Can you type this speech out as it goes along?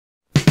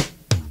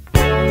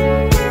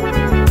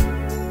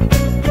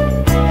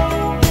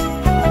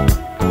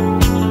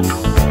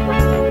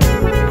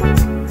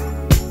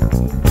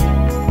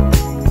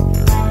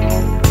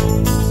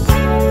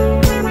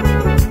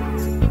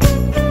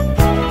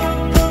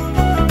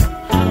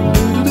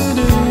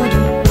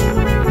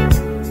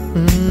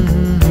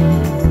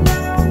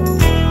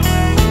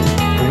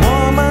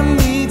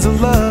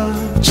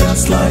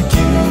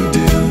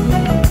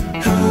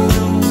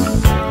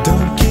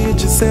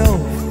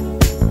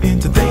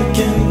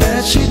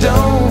that she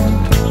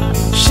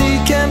don't. She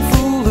can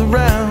fool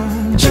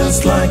around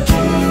just like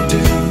you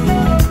do,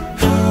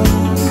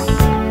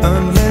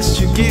 unless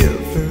you give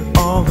her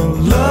all the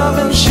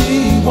loving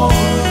she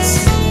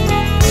wants.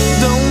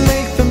 Don't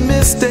make the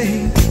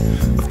mistake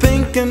of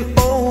thinking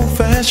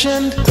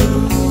old-fashioned.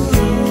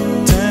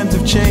 Times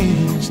have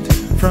changed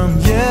from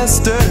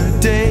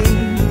yesterday.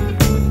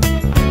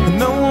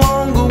 No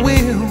longer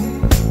will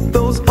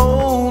those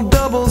old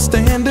double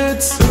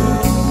standards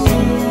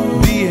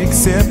be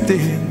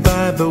accepted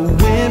by the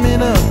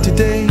women of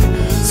today.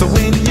 So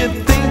when you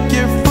think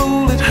you're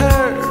fooling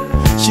her,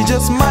 she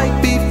just might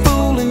be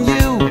fooling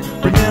you.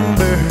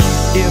 Remember,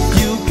 if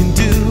you can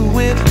do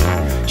it,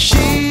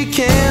 she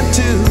can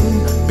too,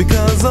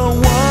 because a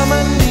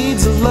woman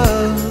needs a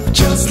love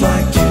just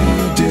like you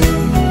do.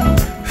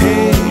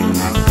 Hey,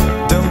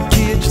 don't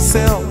kid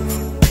yourself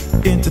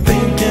into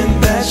thinking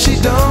that she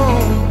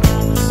don't.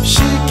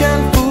 She can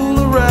fool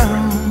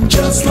around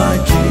just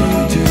like you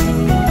do,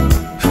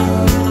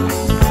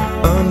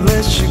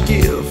 unless you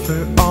give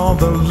her all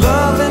the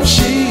loving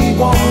she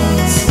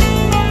wants.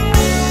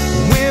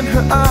 When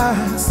her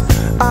eyes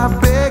are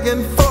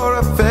begging for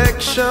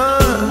affection,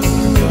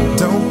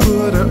 don't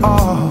put her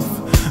off,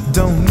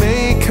 don't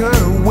make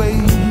her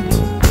wait,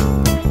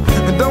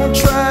 and don't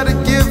try to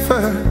give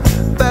her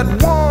that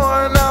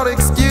worn out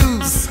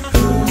excuse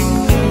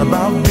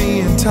about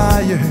being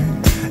tired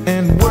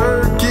and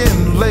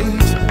working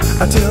late.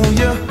 I tell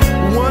you,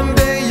 one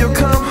day you'll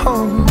come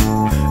home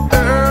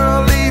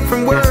early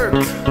from work,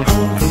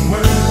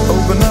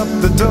 open up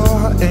the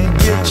door and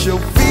get your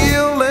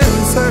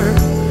feelings hurt,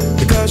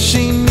 because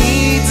she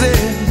needs it.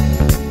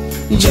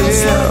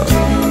 Just like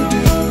you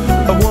do.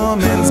 A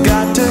woman's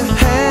got to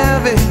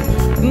have it.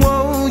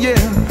 Whoa,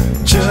 yeah,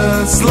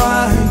 just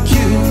like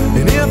you.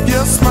 And if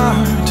you're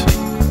smart,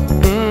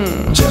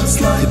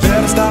 just like you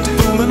better stop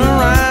fooling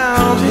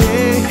around,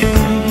 hey,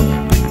 hey,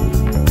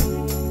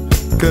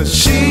 'cause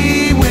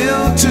she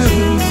will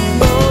too.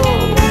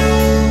 Oh,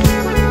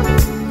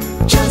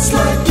 just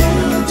like you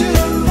do.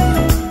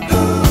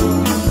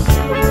 Oh,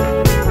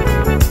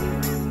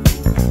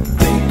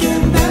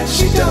 thinking that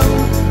she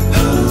don't.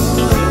 Oh,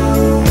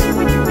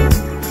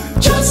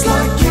 just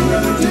like you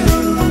do.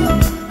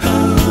 Oh.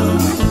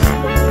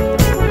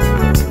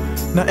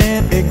 Now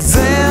an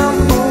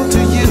example to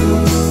you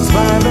is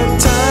by the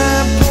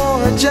time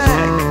poor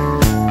Jack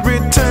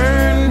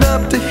returned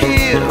up the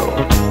hill,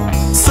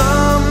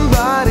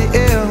 somebody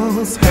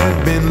else had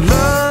been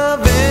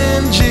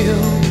loving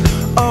Jill.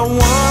 A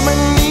woman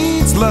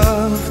needs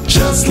love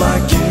just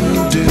like you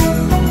do.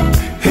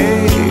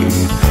 Hey,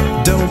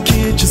 don't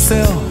kid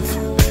yourself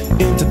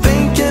into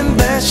thinking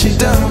that she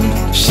don't.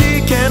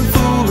 She can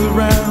fool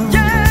around,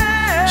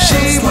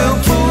 she will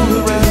fool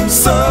around.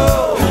 So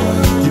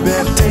you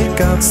better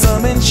take out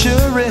some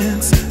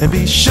insurance and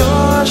be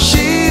sure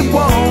she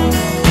won't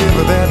give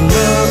her that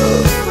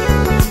love.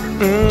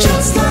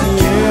 Just like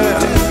you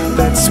do.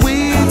 That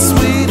sweet,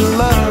 sweet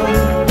love.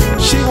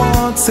 She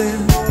wants it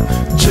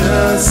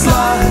just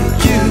like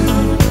you,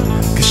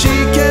 'cause she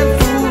can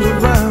fool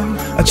around.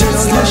 I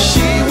tell you,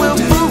 she will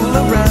fool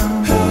around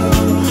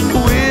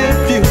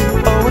with you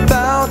or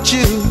without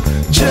you,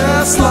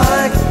 just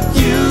like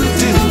you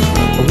do.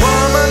 A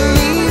woman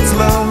needs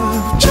love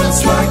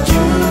just like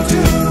you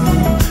do.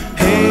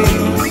 Hey,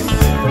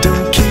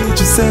 don't kid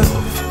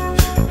yourself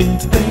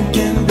into thinking